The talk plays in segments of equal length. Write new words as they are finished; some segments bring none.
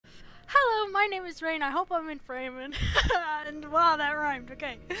my name is Rain. I hope I'm in frame. And wow, that rhymed.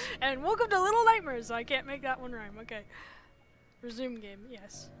 Okay. And welcome to Little Nightmares. I can't make that one rhyme. Okay. Resume game.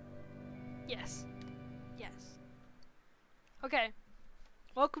 Yes. Yes. Yes. Okay.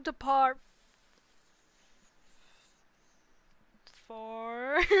 Welcome to part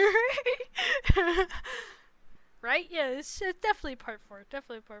 4. Right? Yeah, it's definitely part 4.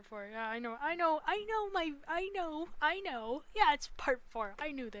 Definitely part 4. Yeah, I know. Yeah, it's part 4.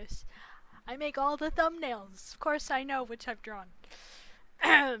 I knew this. I make all the thumbnails. Of course I know which I've drawn.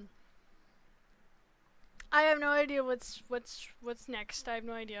 I have no idea what's next. I have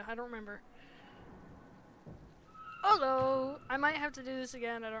no idea. I don't remember. Hello. I might have to do this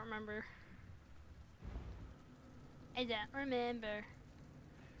again. I don't remember. I don't remember.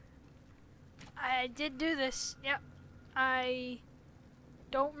 I did do this. Yep. I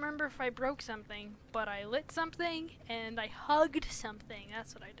don't remember if I broke something, but I lit something and I hugged something.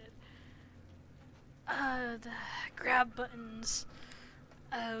 That's what I did. The grab buttons.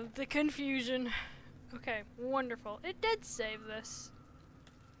 The confusion. Okay, wonderful. It did save this.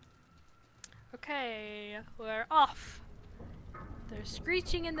 Okay, we're off. There's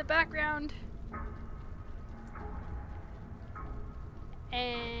screeching in the background.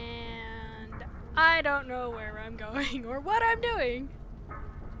 And I don't know where I'm going or what I'm doing.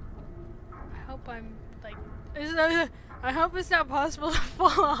 I hope I'm like, I hope it's not possible to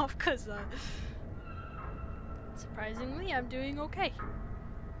fall off, cause surprisingly I'm doing okay.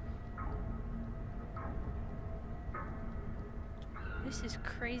 This is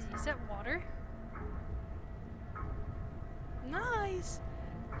crazy. Is that water? Nice.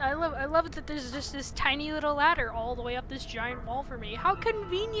 I love that there's just this tiny little ladder all the way up this giant wall for me. How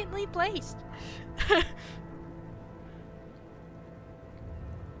conveniently placed. It's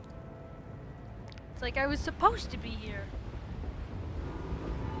like I was supposed to be here.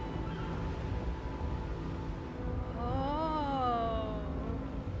 Oh.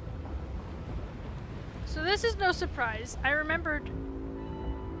 So this is no surprise. I remembered.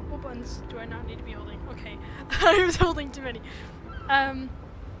 What buttons do I not need to be holding? Okay. I was holding too many.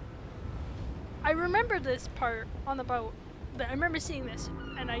 I remember this part on the boat. I remember seeing this,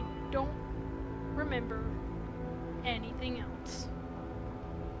 and I don't remember anything else.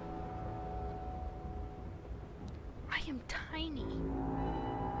 I am tiny.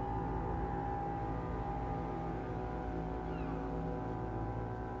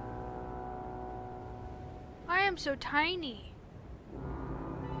 I am so tiny.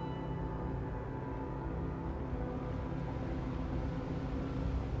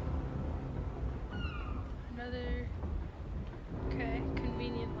 Okay,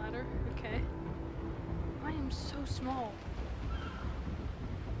 convenient ladder. Okay. I am so small.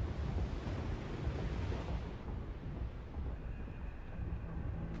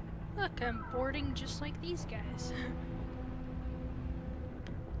 Look, I'm boarding just like these guys.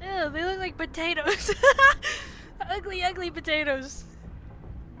 Ew, they look like potatoes. Ugly, ugly potatoes.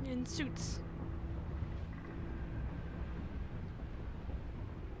 In suits.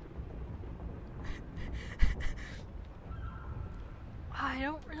 I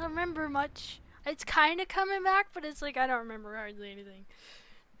don't remember much. It's kind of coming back, but it's like I don't remember hardly anything.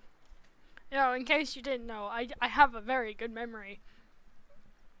 You know, in case you didn't know, I have a very good memory.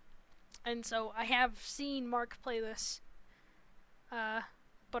 And so I have seen Mark play this.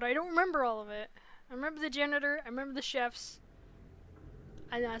 But I don't remember all of it. I remember the janitor, I remember the chefs.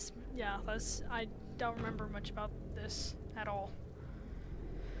 And I don't remember much about this at all.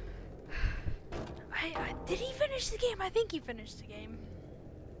 Did he finish the game? I think he finished the game.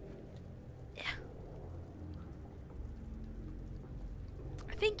 Yeah.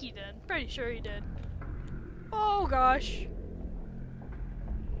 I think he did. Pretty sure he did. Oh gosh.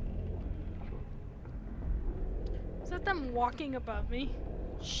 Is that them walking above me?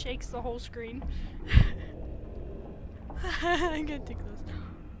 Shakes the whole screen. I'm getting too close.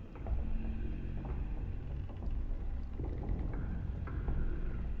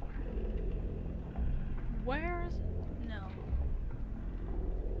 Where's... No.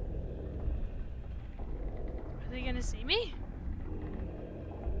 Are they gonna see me?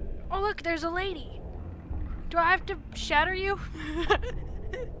 Oh look, there's a lady! Do I have to shatter you?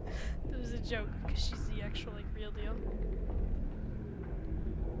 That was a joke, because she's the actual, like, real deal.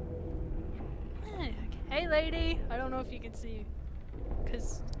 Hey lady! I don't know if you can see,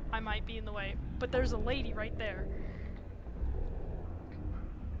 because I might be in the way, but there's a lady right there.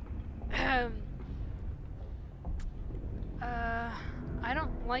 I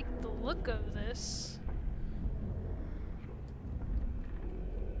don't like the look of this.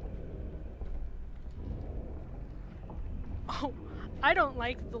 Oh, I don't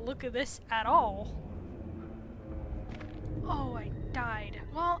like the look of this at all. Oh, I died.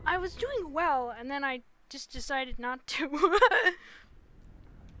 Well, I was doing well, and then I just decided not to.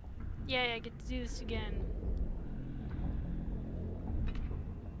 Yay, I get to do this again.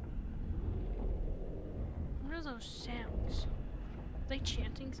 What are those sounds? Are they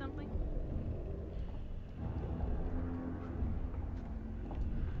chanting something?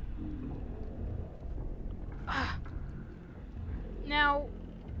 Now,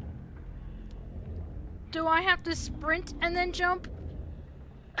 do I have to sprint and then jump?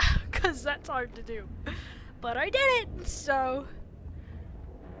 Because that's hard to do. But I did it, so...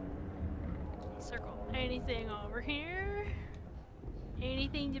 Circle. Anything over here?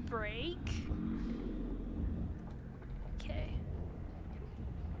 Anything to break? Okay.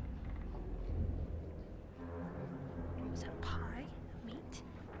 Was that pie? Meat?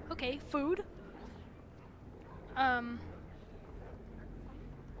 Okay, food.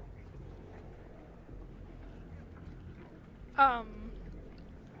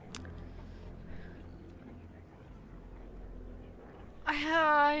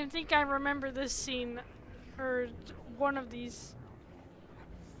 I think I remember this scene, or one of these.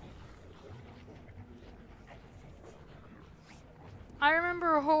 I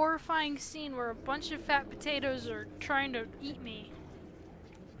remember a horrifying scene where a bunch of fat potatoes are trying to eat me.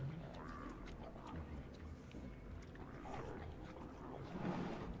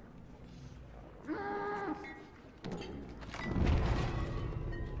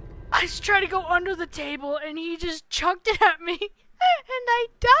 I just tried to go under the table and he just chucked it at me and I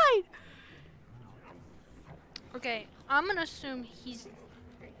died. Okay, I'm gonna assume he's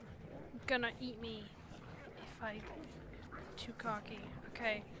gonna eat me if I'm too cocky.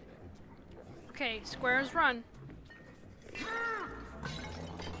 Okay. Okay, squares run.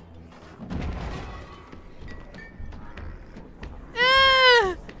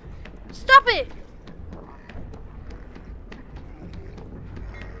 Stop it!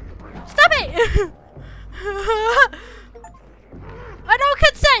 Stop it! I don't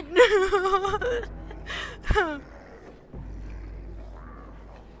consent!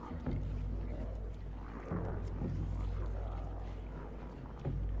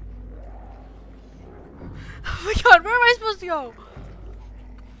 Oh my god, where am I supposed to go?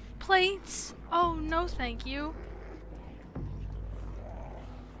 Plates? Oh, no thank you.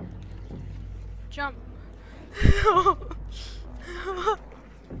 Jump.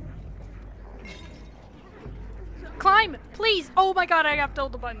 Climb, please! Oh my god, I have to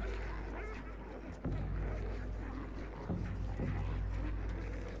hold the button.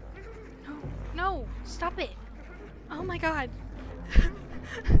 No, no, stop it. Oh my god.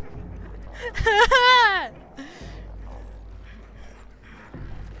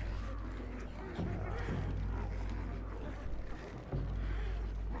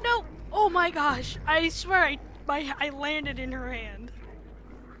 No! Oh my gosh! I swear I landed in her hand.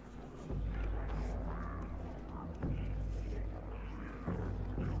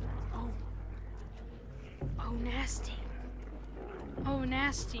 Oh. Oh, nasty. Oh,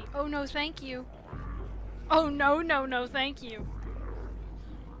 nasty. Oh no, thank you. Oh no, no, no, thank you.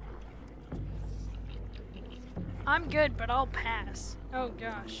 I'm good, but I'll pass. Oh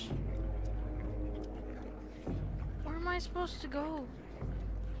gosh. Where am I supposed to go?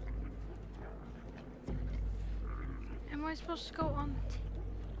 Am I supposed to go on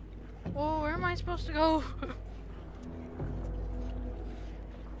the oh, where am I supposed to go?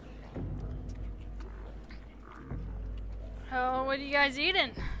 Oh, what are you guys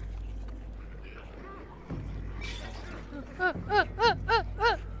eating?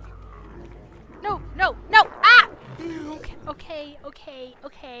 No, no, no! Ah! Okay, okay, okay,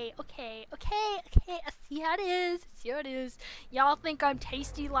 okay, okay, okay. I see how it is. I see how it is. Y'all think I'm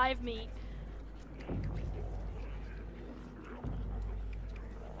tasty live meat.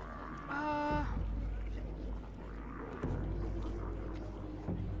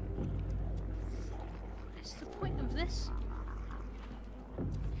 What's the point of this?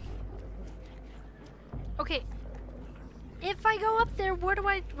 Okay. If I go up there, where would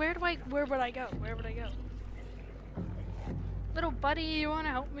I go? Where would I go? Little buddy, you wanna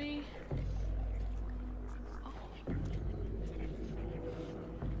help me? Oh.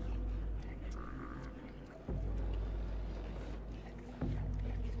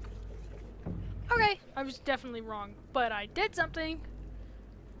 Okay, I was definitely wrong, but I did something.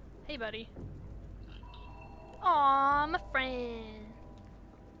 Hey, buddy. Aw, my friend.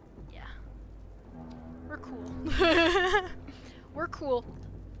 Yeah. We're cool. We're cool.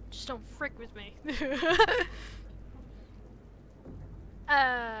 Just don't frick with me.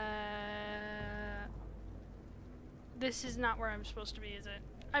 This is not where I'm supposed to be, is it?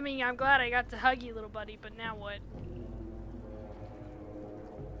 I mean, I'm glad I got to hug you, little buddy, but now what?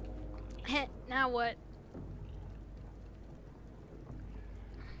 Now what?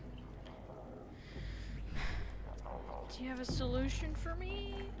 Do you have a solution for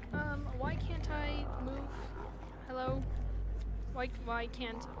me? Why can't I move? Hello? Why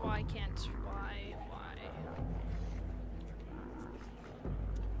can't, why?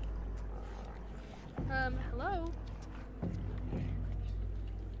 Hello?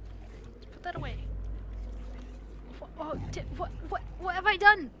 Put that away. What have I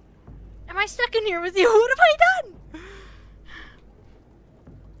done? Am I stuck in here with you? What have I done?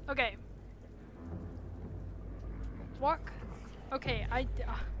 Okay. Walk. Okay, what did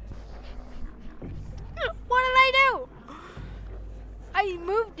I do? I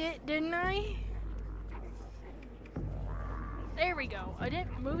moved it, didn't I? There we go. I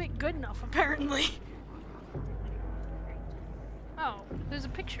didn't move it good enough, apparently. Oh, there's a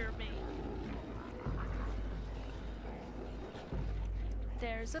picture of me.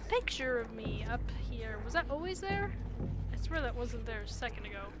 There's a picture of me up here. Was that always there? I swear that wasn't there a second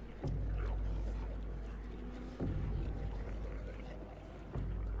ago.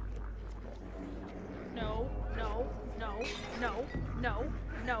 No, no, no, no, no,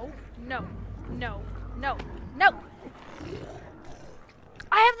 no, no, no, no, no!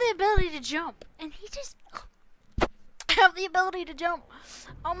 I have the ability to jump, and he just... I have the ability to jump.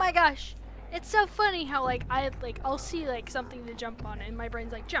 Oh my gosh. It's so funny how, like, I'll see, like, something to jump on, and my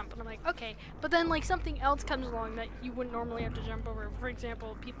brain's like, jump, and I'm like, okay. But then, like, something else comes along that you wouldn't normally have to jump over. For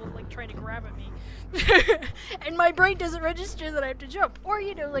example, people, like, trying to grab at me. And my brain doesn't register that I have to jump. Or,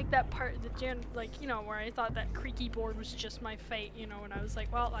 you know, like, that part, like, you know, where I thought that creaky board was just my fate, you know, and I was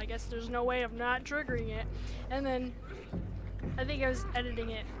like, well, I guess there's no way of not triggering it. And then, I think I was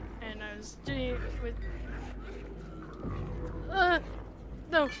editing it, and I was doing it with...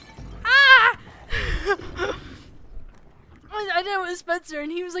 no. Ah! I did it with Spencer,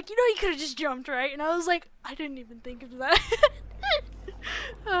 and he was like, you know, you could have just jumped, right? And I was like, I didn't even think of that.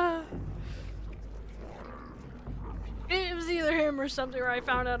 It was either him or something where I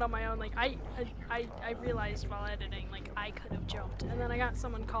found out on my own. Like, I realized while editing, like, I could have jumped. And then I got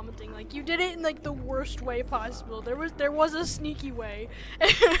someone commenting, like, you did it in, like, the worst way possible. There was a sneaky way.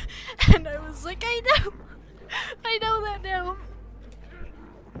 And I was like, I know. I know that now.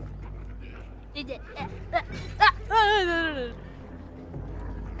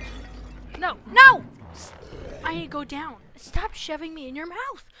 No, no! I need to go down. Stop shoving me in your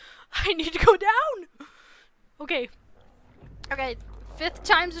mouth. I need to go down. Okay. Okay, 5th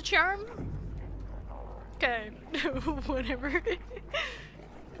time's a charm. Okay, whatever.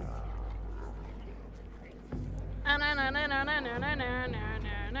 I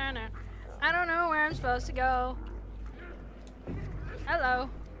don't know where I'm supposed to go. Hello.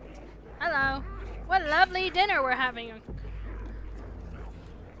 Hello. What lovely dinner we're having.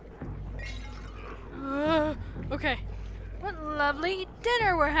 Okay. What lovely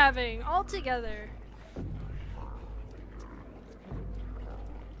dinner we're having all together.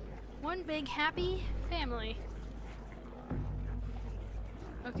 One big happy family.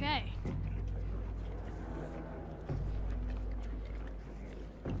 Okay.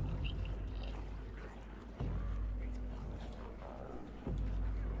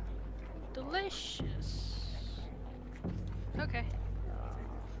 Delicious. Okay.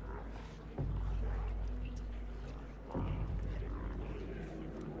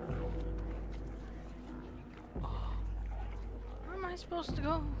 Where am I supposed to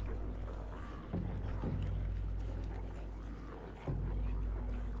go?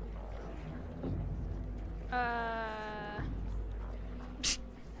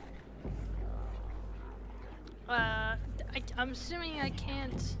 I'm assuming I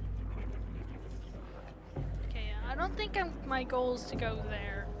can't. Okay, I don't think my goal is to go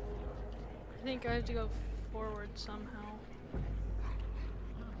there. I think I have to go forward somehow.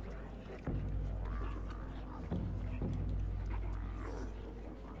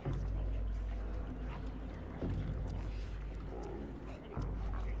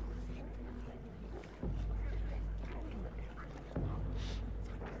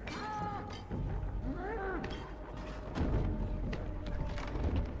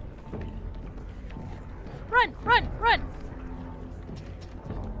 Run! Run! Run!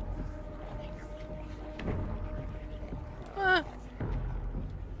 I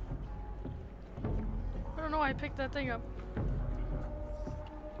don't know why I picked that thing up.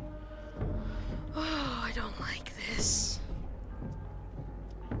 Oh, I don't like this.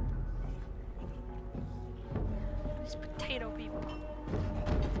 These potato people.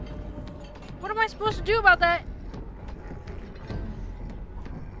 What am I supposed to do about that?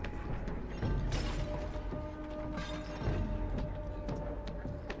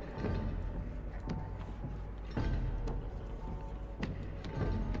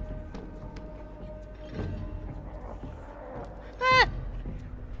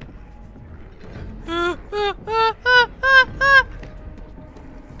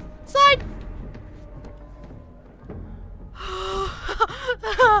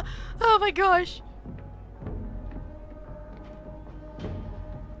 my gosh.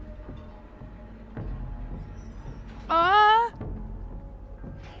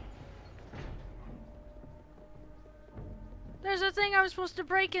 There's a thing I was supposed to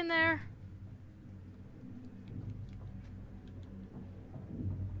break in there.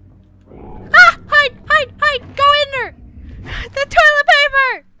 Ah! Hide! Hide! Hide! Go in there! The toilet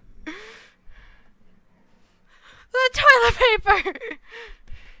paper! The toilet paper!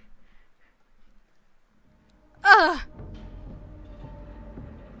 Ugh!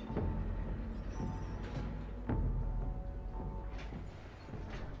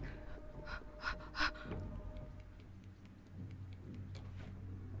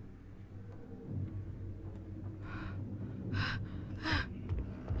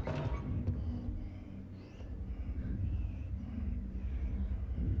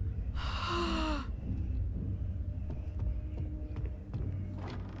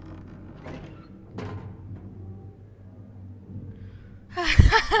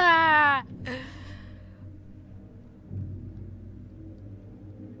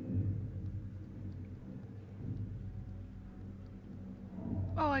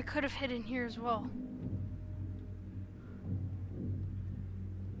 Oh, I could have hid in here as well.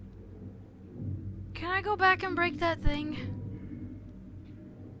 Can I go back and break that thing?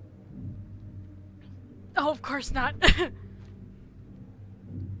 Oh, of course not.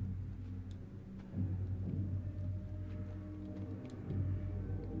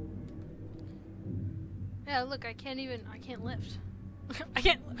 Yeah, look, I can't lift.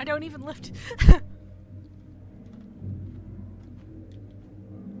 I don't even lift.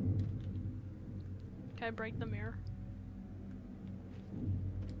 Can I break the mirror?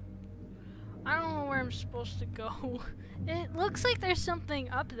 I don't know where I'm supposed to go. It looks like there's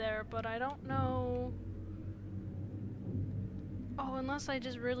something up there, but I don't know. Oh, unless I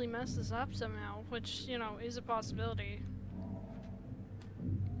just really mess this up somehow, which, you know, is a possibility.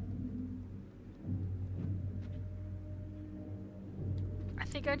 I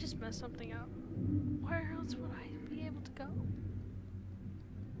think I just messed something up. Where else would I be able to go?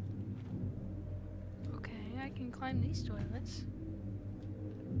 Okay, I can climb these toilets.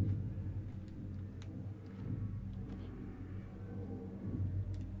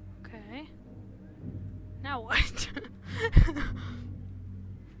 Okay. Now what?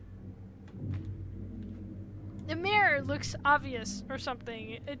 The mirror looks obvious or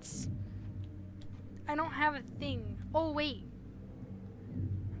something. I don't have a thing. Oh, wait.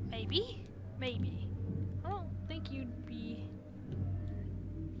 Maybe? Maybe. I don't think you'd be...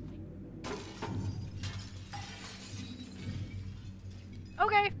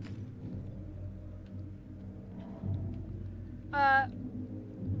 Okay.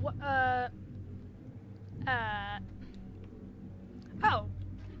 Oh.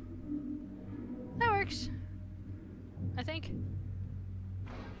 That works. I think.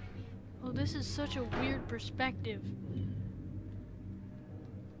 Oh, this is such a weird perspective.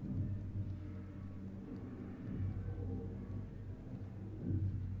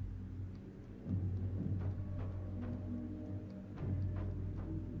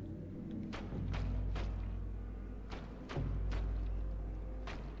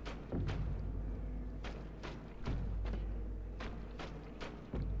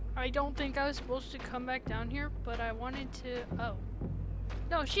 I don't think I was supposed to come back down here, but I wanted to... Oh.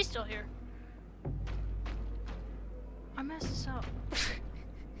 No, she's still here. I messed this up.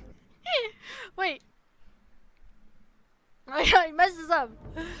 Wait. I messed this up.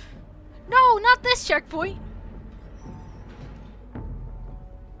 No, not this checkpoint.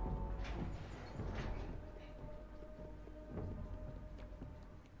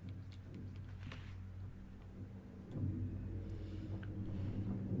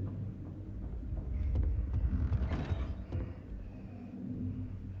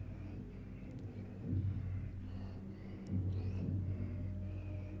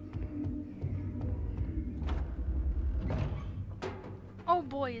 Oh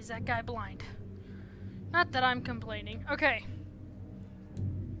boy, is that guy blind. Not that I'm complaining. Okay.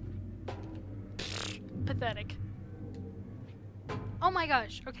 Pathetic. Oh my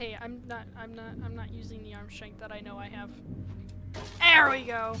gosh. Okay, I'm not using the arm strength that I know I have. There we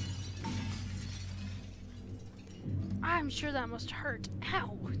go. I'm sure that must hurt.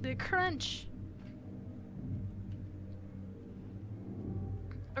 Ow, the crunch.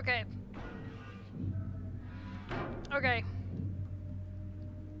 Okay. Okay.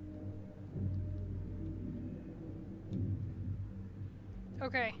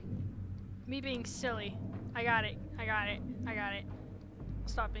 Okay. Me being silly. I got it. I got it. I got it.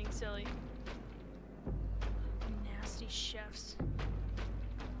 Stop being silly. Nasty chefs.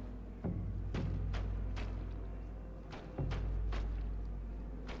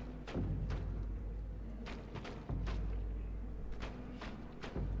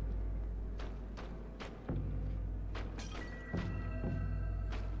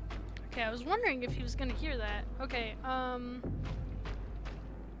 Okay, I was wondering if he was gonna hear that. Okay,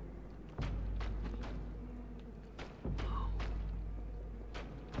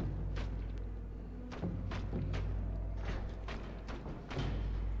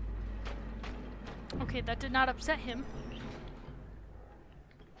 okay, that did not upset him.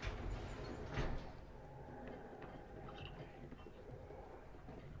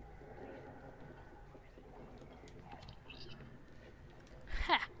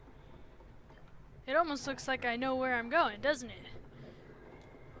 Ha! It almost looks like I know where I'm going, doesn't it?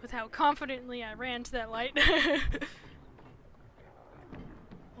 With how confidently I ran to that light. Oh,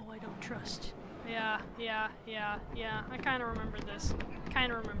 I don't trust. Yeah. I kind of remember this. I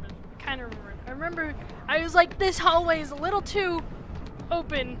remember I was like, this hallway is a little too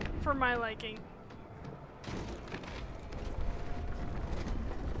open for my liking.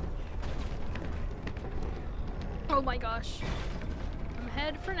 Oh my gosh. I'm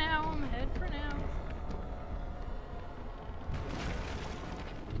ahead for now.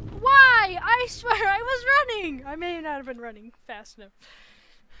 Why? I swear I was running! I may not have been running fast enough.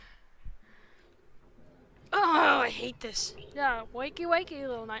 Oh, I hate this. Yeah, wakey,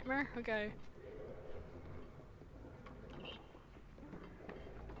 little nightmare. Okay.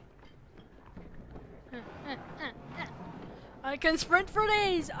 I can sprint for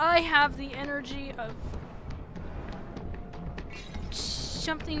days! I have the energy of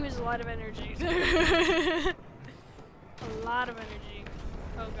something with a lot of energy. A lot of energy.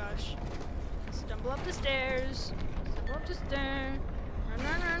 Oh gosh. Stumble up the stairs. Run.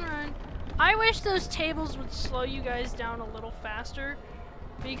 I wish those tables would slow you guys down a little faster,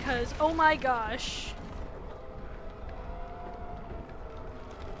 because oh my gosh.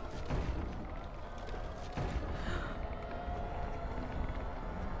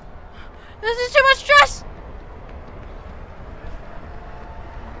 This is too much stress!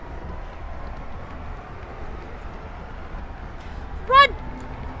 Run!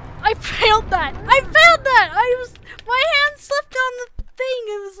 I failed that! My hand slipped on the thing.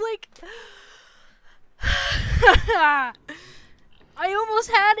 It was like... I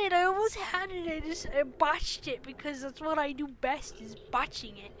almost had it. I botched it because that's what I do best, is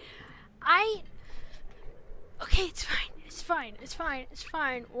botching it. Okay, it's fine.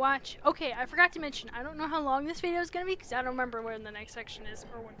 Watch. Okay, I forgot to mention, I don't know how long this video is gonna be because I don't remember where the next section is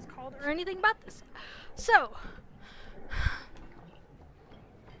or what it's called or anything about this. So...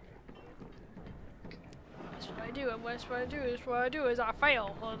 what I do is I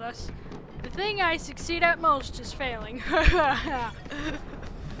fail. Well, that's the thing I succeed at most, is failing. Well,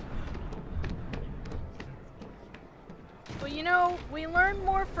 you know, we learn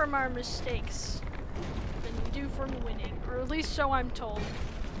more from our mistakes than we do from winning, or at least so I'm told.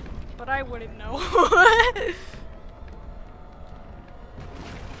 But I wouldn't know.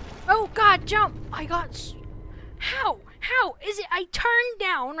 Oh God, jump! I got How is it? I turn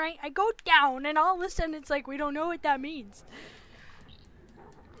down, right? I go down, and all of a sudden it's like, we don't know what that means.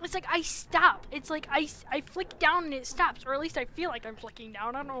 It's like I stop. It's like I flick down and it stops, or at least I feel like I'm flicking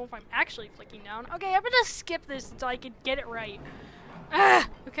down. I don't know if I'm actually flicking down. Okay, I'm gonna skip this until I can get it right.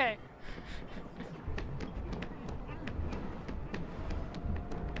 Okay.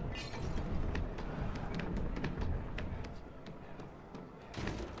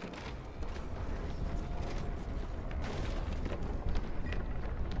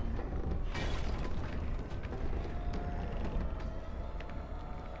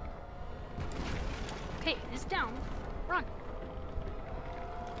 Okay, it's down. Run.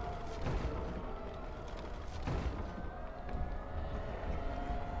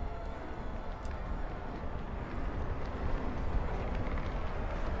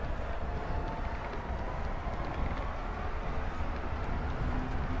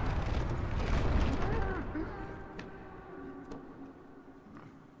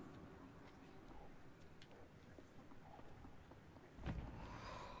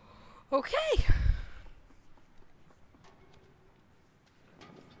 Okay.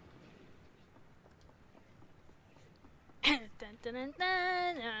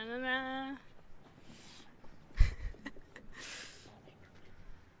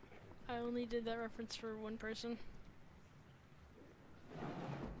 I only did that reference for one person.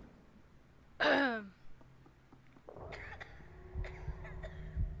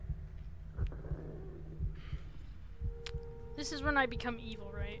 This is when I become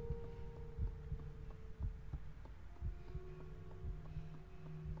evil, right?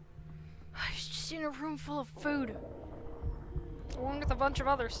 I was just in a room full of food. Along with a bunch of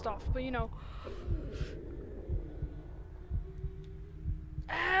other stuff, but you know.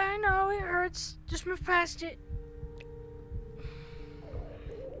 I know, it hurts. Just move past it.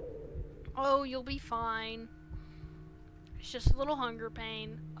 Oh, you'll be fine. It's just a little hunger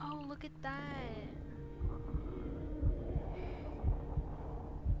pain. Oh, look at that.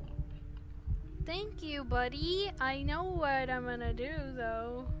 Thank you, buddy. I know what I'm gonna do,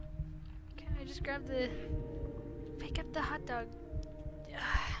 though. Can I just grab the... Pick up the hot dog.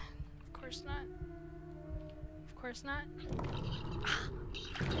 Of course not. Of course not.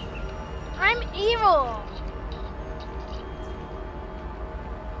 I'm evil!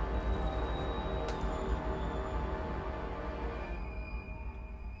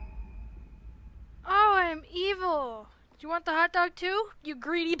 Oh, I'm evil! Do you want the hot dog too? You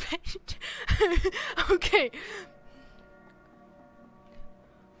greedy bitch. Okay.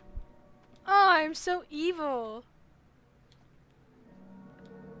 Oh, I'm so evil.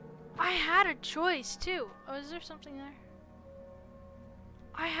 I had a choice too. Oh, is there something there?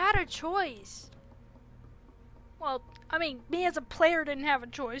 I had a choice. Well, I mean, me as a player didn't have a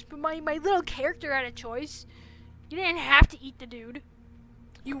choice, but my little character had a choice. You didn't have to eat the dude.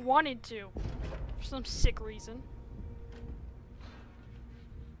 You wanted to. For some sick reason.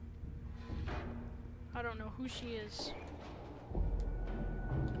 I don't know who she is.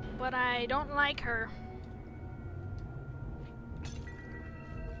 But I don't like her.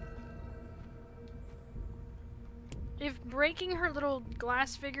 If breaking her little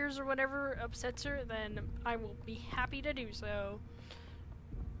glass figures or whatever upsets her, then I will be happy to do so.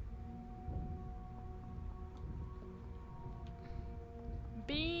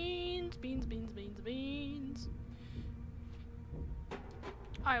 Beans, beans, beans, beans, beans.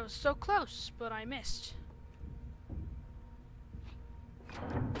 I was so close, but I missed.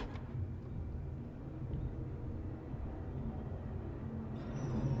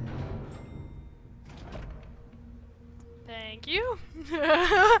 Thank you.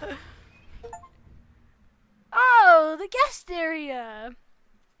 Oh, the guest area.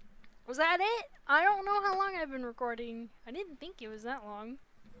 Was that it? I don't know how long I've been recording. I didn't think it was that long.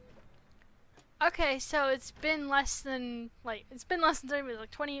 Okay, so it's been less than 30 minutes,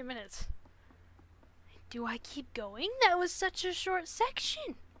 like 28 minutes. Do I keep going? That was such a short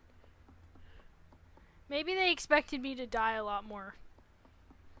section. Maybe they expected me to die a lot more.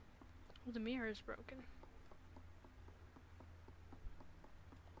 Well, the mirror is broken.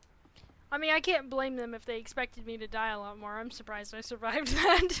 I mean, I can't blame them if they expected me to die a lot more. I'm surprised I survived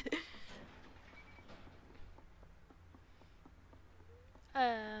that.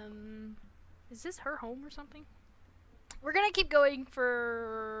 Is this her home or something? We're gonna keep going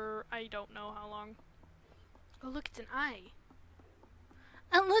for... I don't know how long. Oh, look, it's an eye.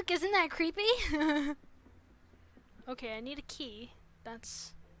 Oh, look, isn't that creepy? Okay, I need a key.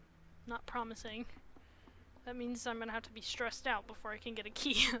 That's not promising. That means I'm gonna have to be stressed out before I can get a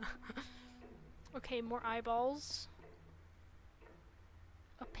key. Okay, more eyeballs.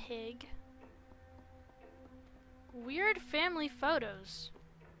 A pig. Weird family photos.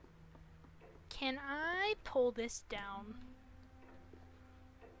 Can I pull this down?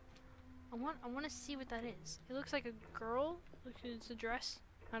 I want to see what that is. It looks like a girl. Look, it's a dress.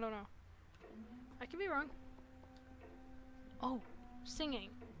 I don't know. I could be wrong. Oh,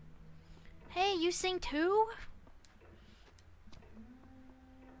 singing. Hey, you sing too?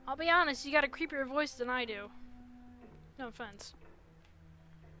 I'll be honest, you got a creepier voice than I do. No offense.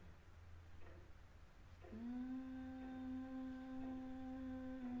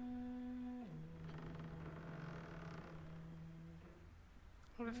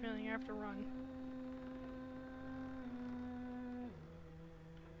 I have a feeling I have to run.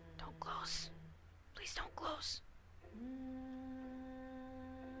 Don't close. Please don't close.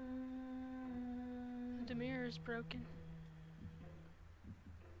 The mirror is broken.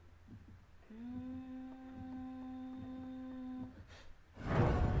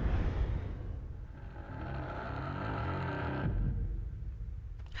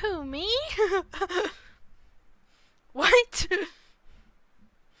 Who, me? What?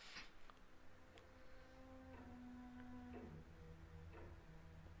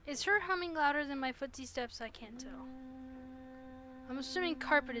 Is her humming louder than my footsie steps? I can't tell. I'm assuming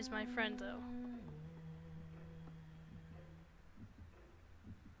Carpet is my friend, though.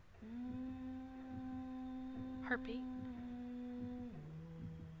 Heartbeat.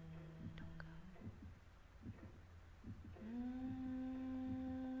 Don't go.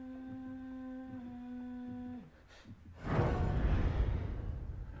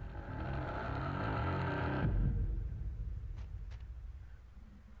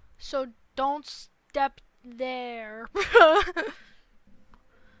 So don't step there.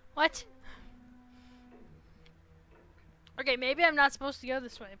 What? Okay, maybe I'm not supposed to go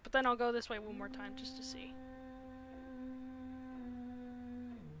this way, but then I'll go this way one more time just to see.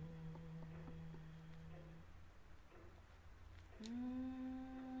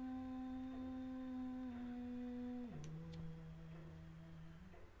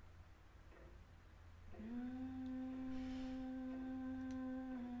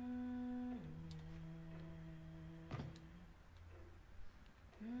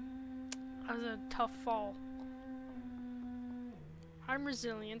 That was a tough fall. I'm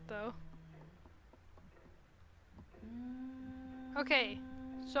resilient though. Okay,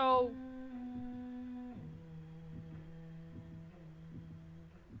 so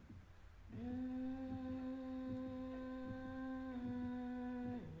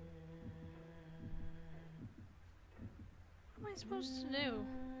what am I supposed to do?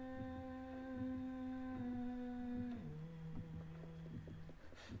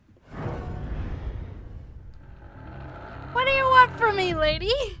 What do you want from me,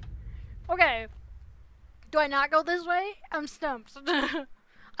 lady? Okay. Do I not go this way? I'm stumped. I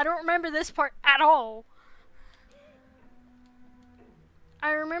don't remember this part at all.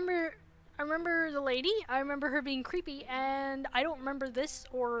 I remember the lady. I remember her being creepy, and I don't remember this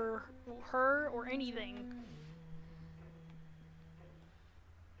or her or anything.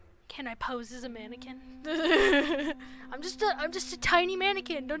 Can I pose as a mannequin? I'm just a tiny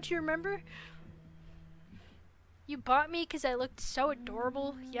mannequin. Don't you remember? You bought me because I looked so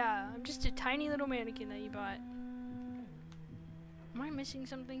adorable? Yeah, I'm just a tiny little mannequin that you bought. Am I missing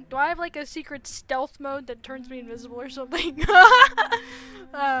something? Do I have like a secret stealth mode that turns me invisible or something?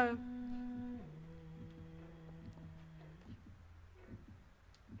 Man,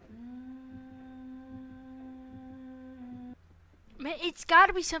 it's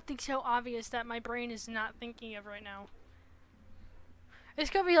gotta be something so obvious that my brain is not thinking of right now. It's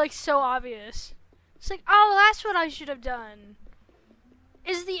gotta be like so obvious. It's like, oh, that's what I should have done.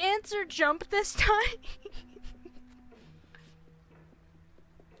 Is the answer jump this time?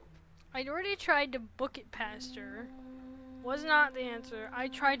 I already tried to book it past her. Was not the answer. I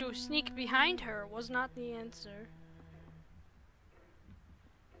tried to sneak behind her. Was not the answer.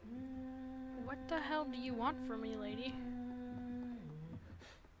 What the hell do you want from me, lady?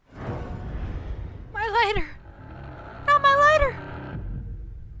 My lighter! Not my lighter!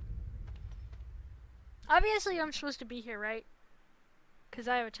 Obviously, I'm supposed to be here, right? Because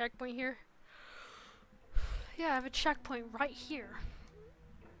I have a checkpoint here. Yeah, I have a checkpoint right here.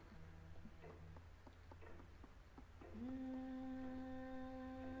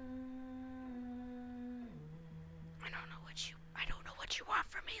 I don't know what you want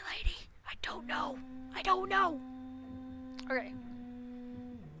from me, lady. I don't know. I don't know. Okay.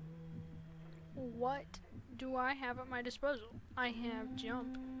 What do I have at my disposal? I have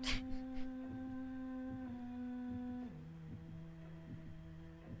jump.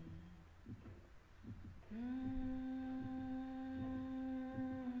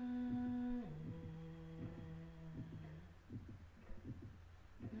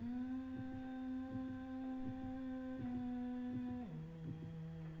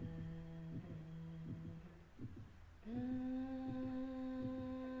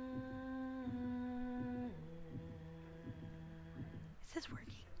 Is this working?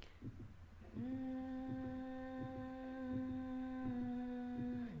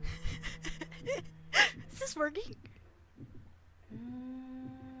 Is this working?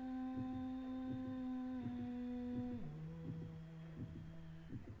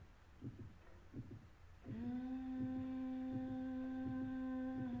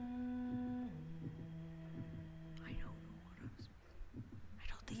 I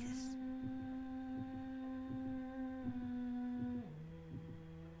don't think this.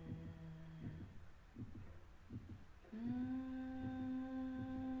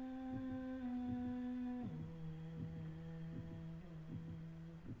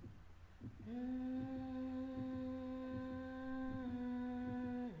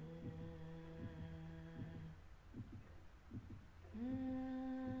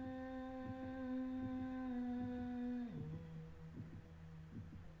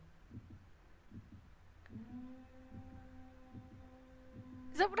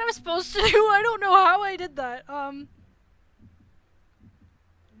 Is that what I was supposed to do? I don't know how I did that.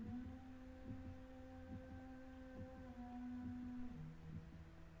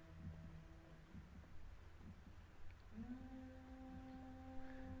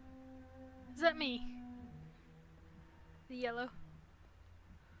 Is that me? The yellow.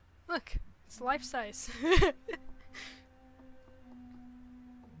 Look, it's life size.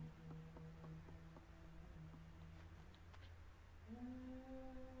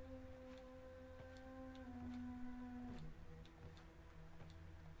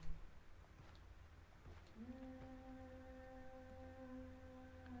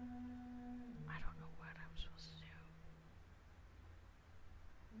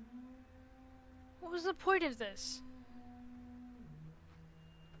 What was the point of this?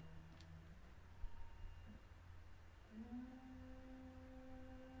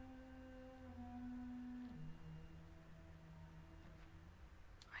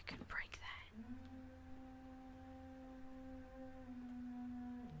 I could break that.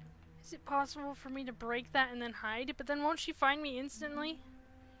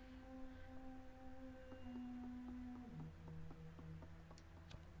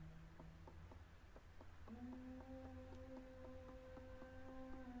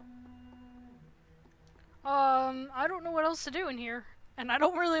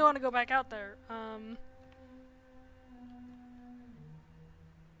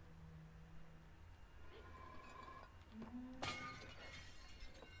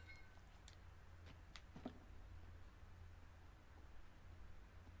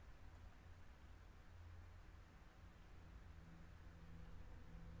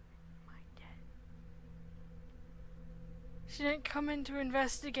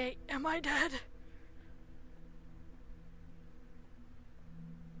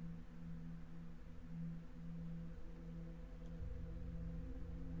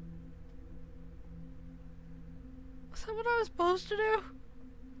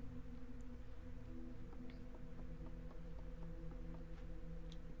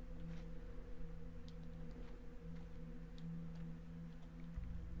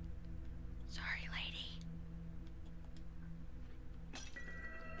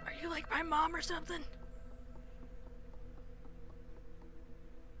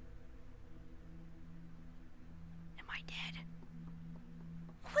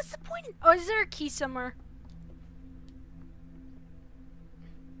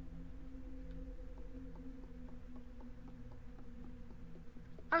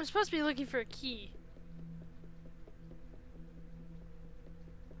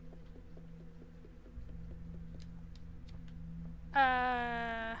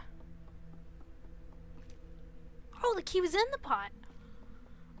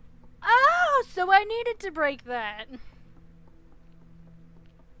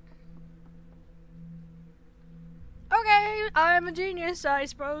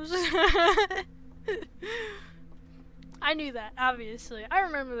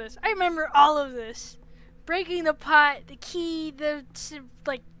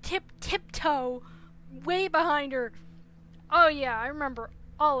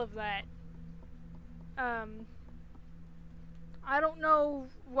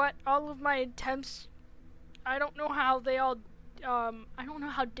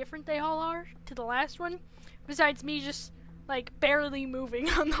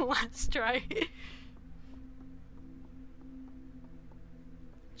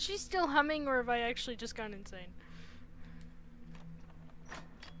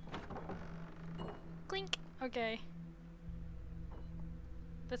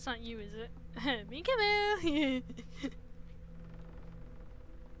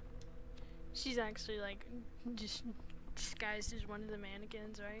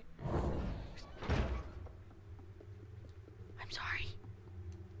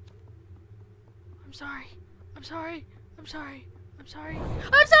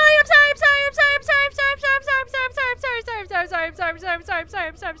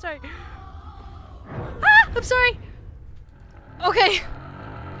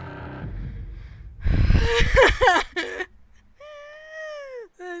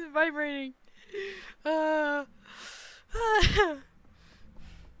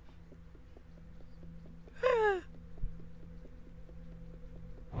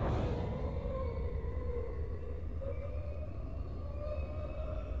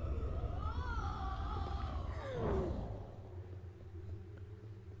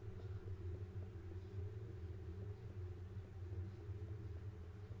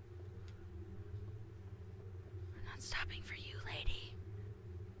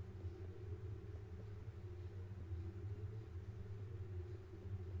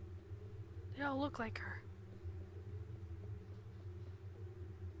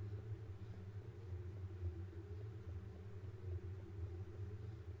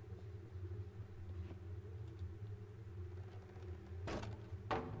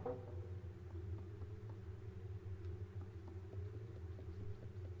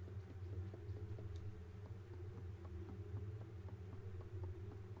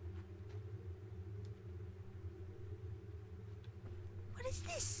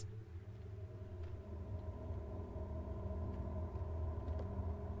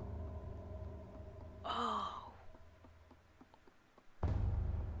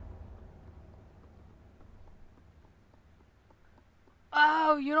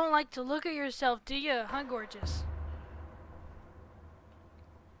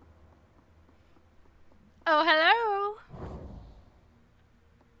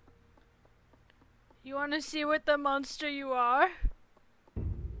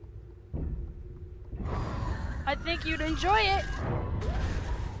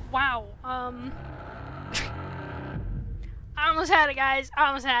 Wow. I almost had it, guys. I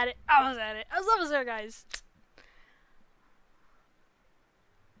almost had it. I almost had it. I was almost there, guys.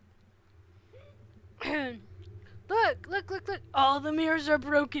 Look, look, look, look. All the mirrors are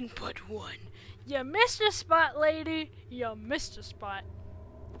broken but one. You missed a spot, lady. You missed a spot.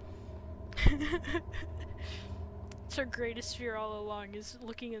 It's her greatest fear all along, is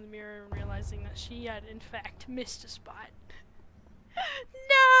looking in the mirror and realizing that she had, in fact, missed a spot.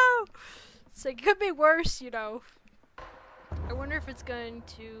 No! It's like, it could be worse, you know. I wonder if it's going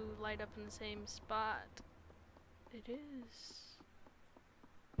to light up in the same spot. It is.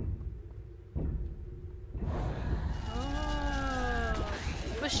 Oh.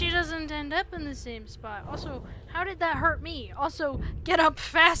 But she doesn't end up in the same spot. Also, how did that hurt me? Also, get up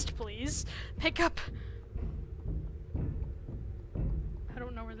fast, please. Pick up. I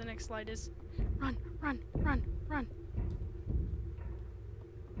don't know where the next light is. Run, run, run, run.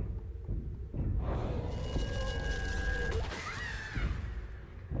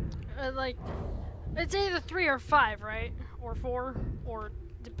 Like, it's either 3 or 5, right? Or 4, or...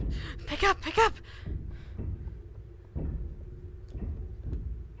 Pick up, pick up!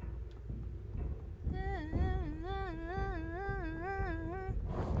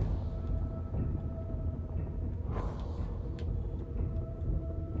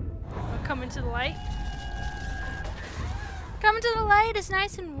 Come into the light. Come into the light, it's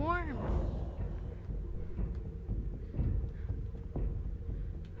nice and warm.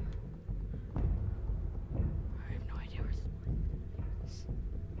 I have no idea where this is.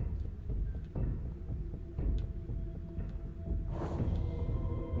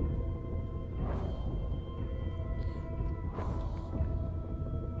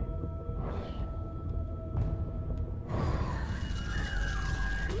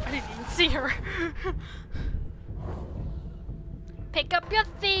 I didn't even see her. Pick up your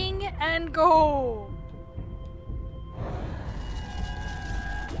thing and go.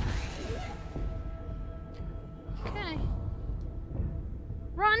 Okay.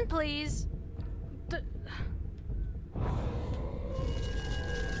 Run, please.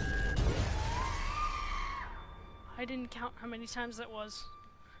 I didn't count how many times that was.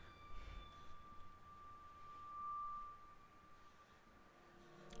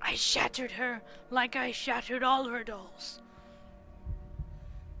 I shattered her like I shattered all her dolls.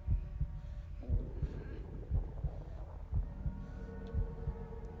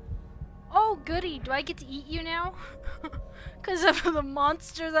 Oh goody, do I get to eat you now? Because of the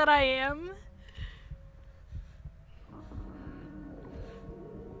monster that I am?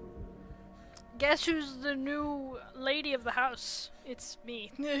 Guess who's the new lady of the house? It's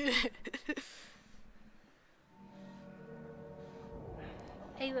me.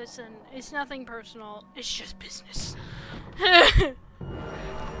 Hey, listen, it's nothing personal. It's just business.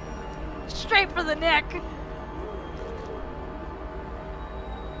 Straight for the neck.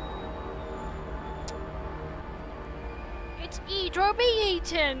 It's eat or be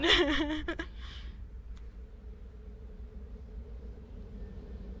eaten.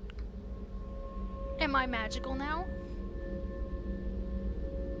 Am I magical now?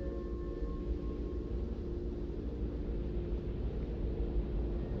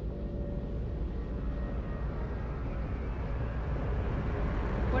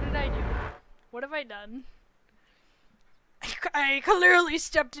 What did I do? What have I done? I clearly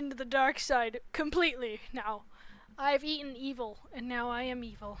stepped into the dark side completely now. I've eaten evil, and now I am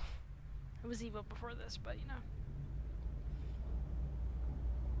evil. I was evil before this, but you know.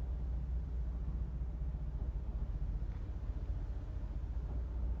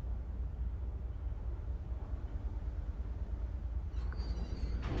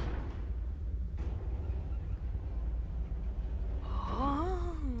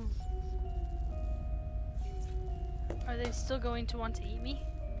 Are they still going to want to eat me?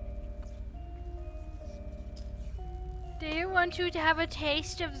 Do you want you to have a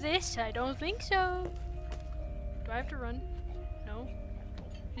taste of this? I don't think so. Do I have to run? No.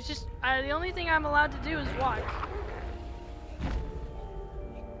 It's just, the only thing I'm allowed to do is walk.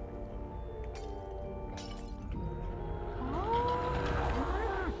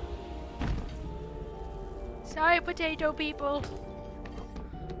 Oh. Sorry, potato people.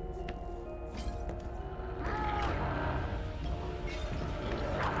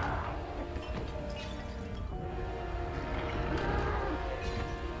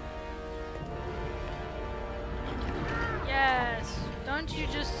 Don't you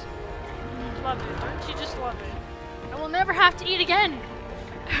just love it? Don't you just love it? I will never have to eat again.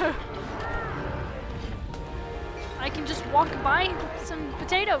 I can just walk by some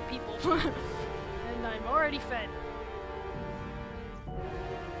potato people. And I'm already fed.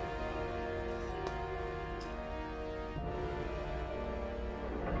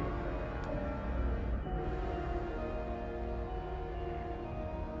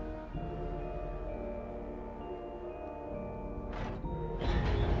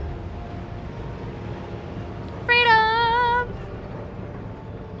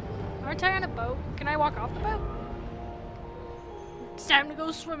 walk off the boat. It's time to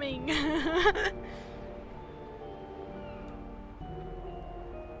go swimming.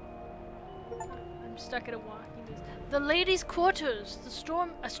 I'm stuck at a walking distance. The ladies' quarters.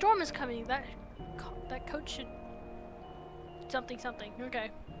 A storm is coming. That coat should something. Okay.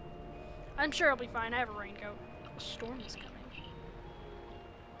 I'm sure I'll be fine. I have a raincoat. A storm is coming.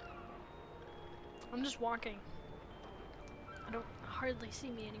 I'm just walking. I don't hardly see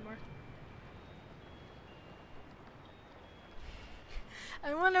me anymore.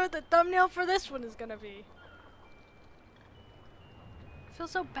 I wonder what the thumbnail for this one is gonna be. I feel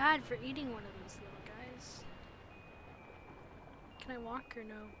so bad for eating one of these little guys. Can I walk or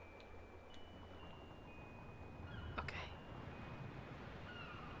no? Okay.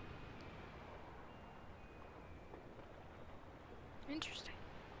 Interesting.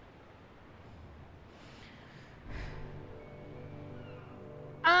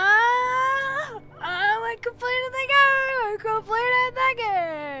 I completed the game! I completed the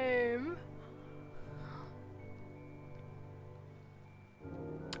game!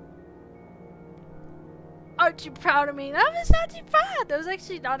 Aren't you proud of me? That was not too bad! That was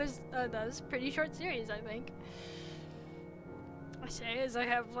actually not as, that was a pretty short series, I think. I say as I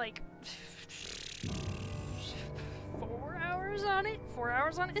have like 4 hours on it? 4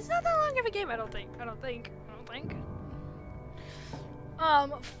 hours on it? It's not that long of a game, I don't think.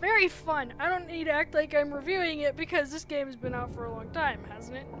 Very fun. I don't need to act like I'm reviewing it because this game has been out for a long time,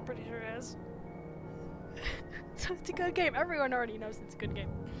 hasn't it? I'm pretty sure it has. So it's a good game. Everyone already knows it's a good game.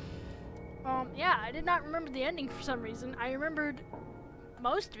 Yeah, I did not remember the ending for some reason. I remembered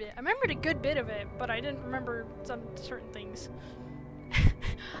most of it. I remembered a good bit of it, but I didn't remember some certain things.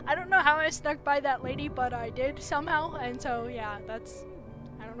 I don't know how I snuck by that lady, but I did somehow, and so yeah, that's...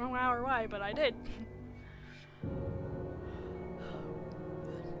 I don't know how or why, but I did.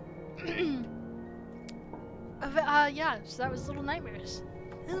 Yeah, so that was Little Nightmares.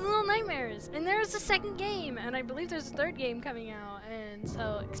 Little Nightmares! And there's a second game, and I believe there's a third game coming out, and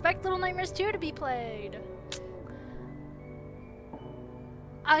so expect Little Nightmares 2 to be played!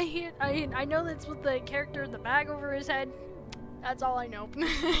 I know that's with the character in the bag over his head. That's all I know.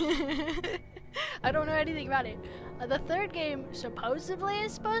 I don't know anything about it. The third game supposedly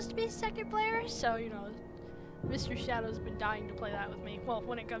is supposed to be second player, so, you know, Mr. Shadow's been dying to play that with me. Well,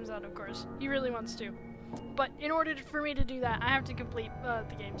 when it comes out, of course. He really wants to. But in order for me to do that, I have to complete the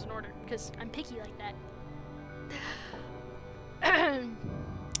games in order, because I'm picky like that.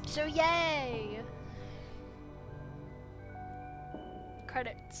 So, yay!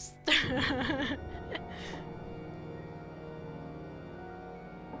 Credits.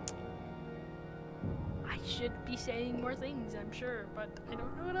 I should be saying more things, I'm sure, but I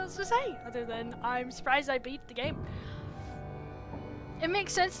don't know what else to say, other than I'm surprised I beat the game. It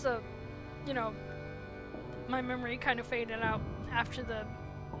makes sense, though, you know, my memory kind of faded out after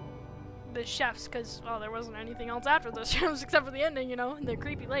the chefs, because, well, there wasn't anything else after those chefs except for the ending, you know, the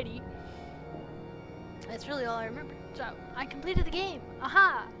creepy lady. That's really all I remember. So, I completed the game.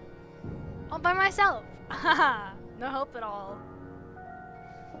 Aha! All by myself. Aha! No hope at all.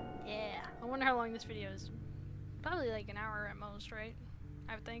 Yeah. I wonder how long this video is. Probably like an hour at most, right?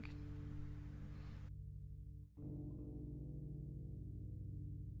 I would think.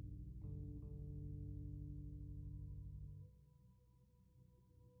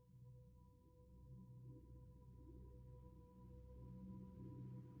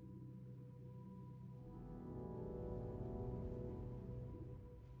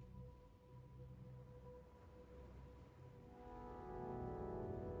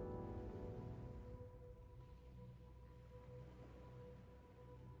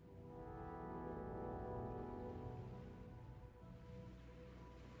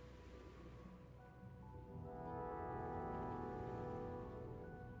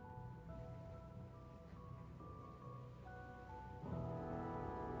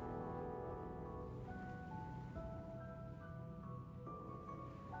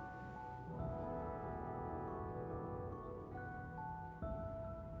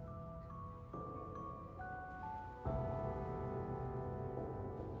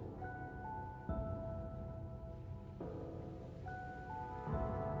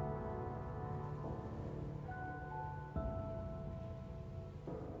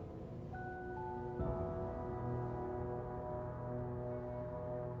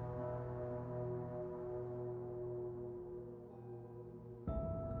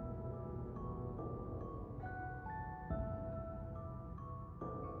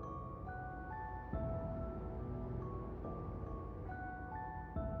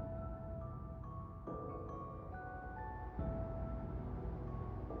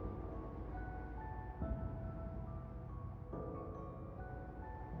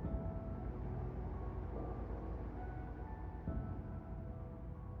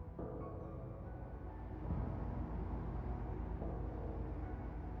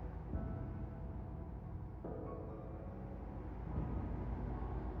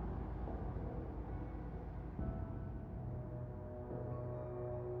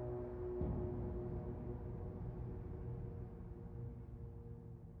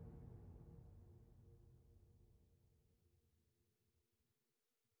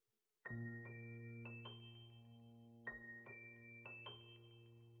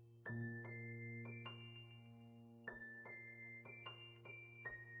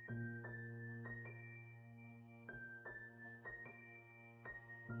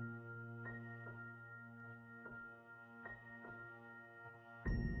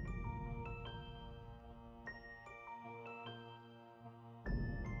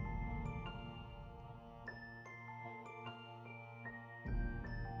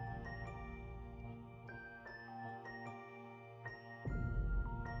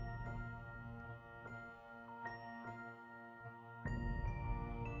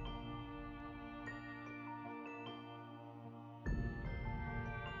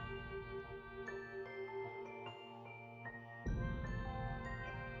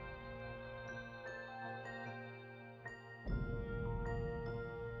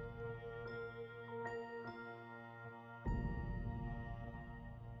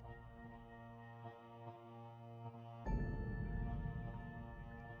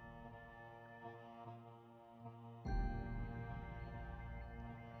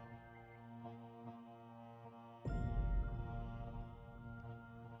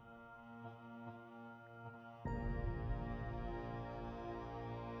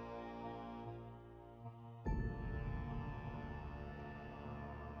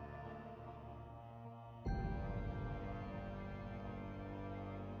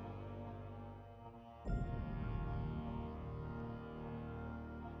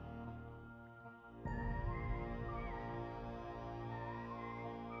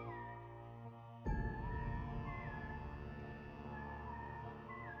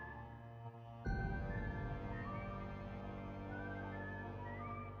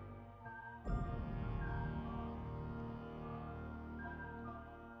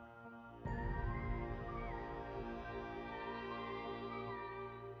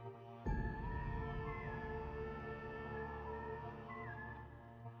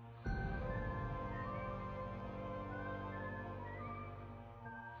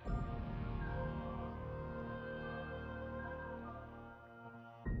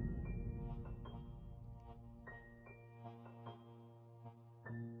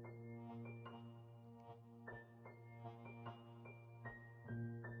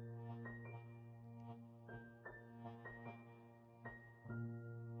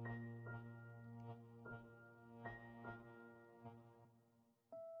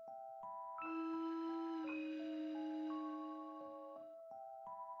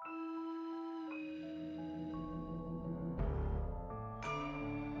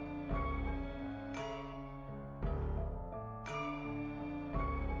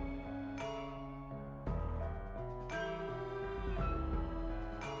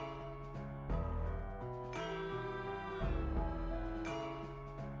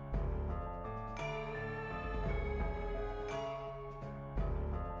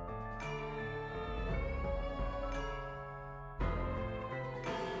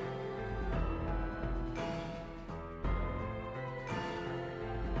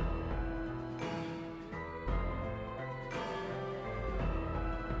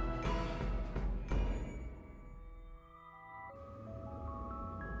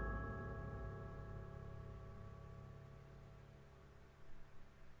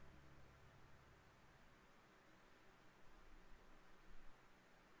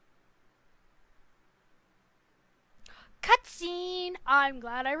 cutscene. I'm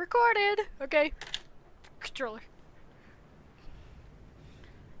glad I recorded. Okay. Controller.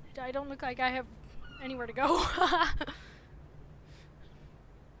 I don't look like I have anywhere to go.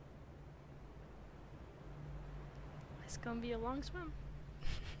 It's gonna be a long swim.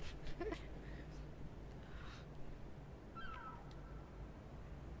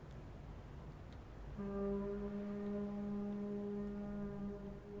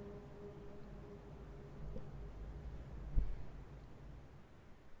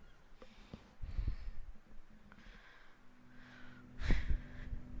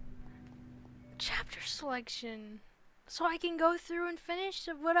 Chapter selection, so I can go through and finish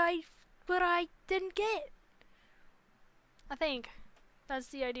what I didn't get. I think that's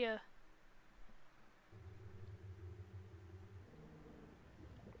the idea.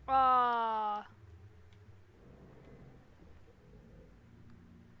 Oh.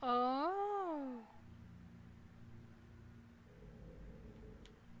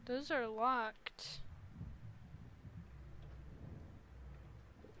 Those are locked.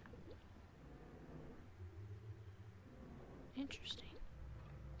 Interesting.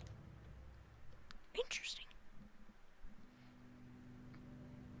 Interesting.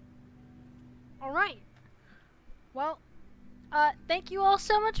 Alright. Well, thank you all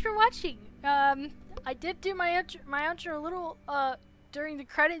so much for watching. I did do my outro a little, during the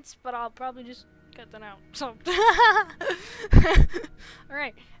credits, but I'll probably just cut that out, so.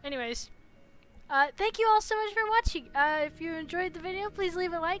 Alright, anyways. Thank you all so much for watching. If you enjoyed the video, please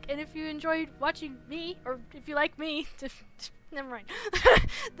leave a like, and if you enjoyed watching me, or if you like me, never mind,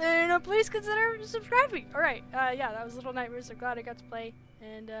 then please consider subscribing. Alright, yeah, that was Little Nightmares. I'm glad I got to play,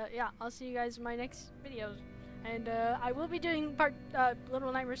 and yeah, I'll see you guys in my next videos. And I will be doing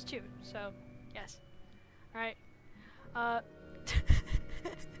Little Nightmares 2, so yes. Alright.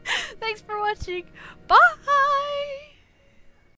 Thanks for watching. Bye!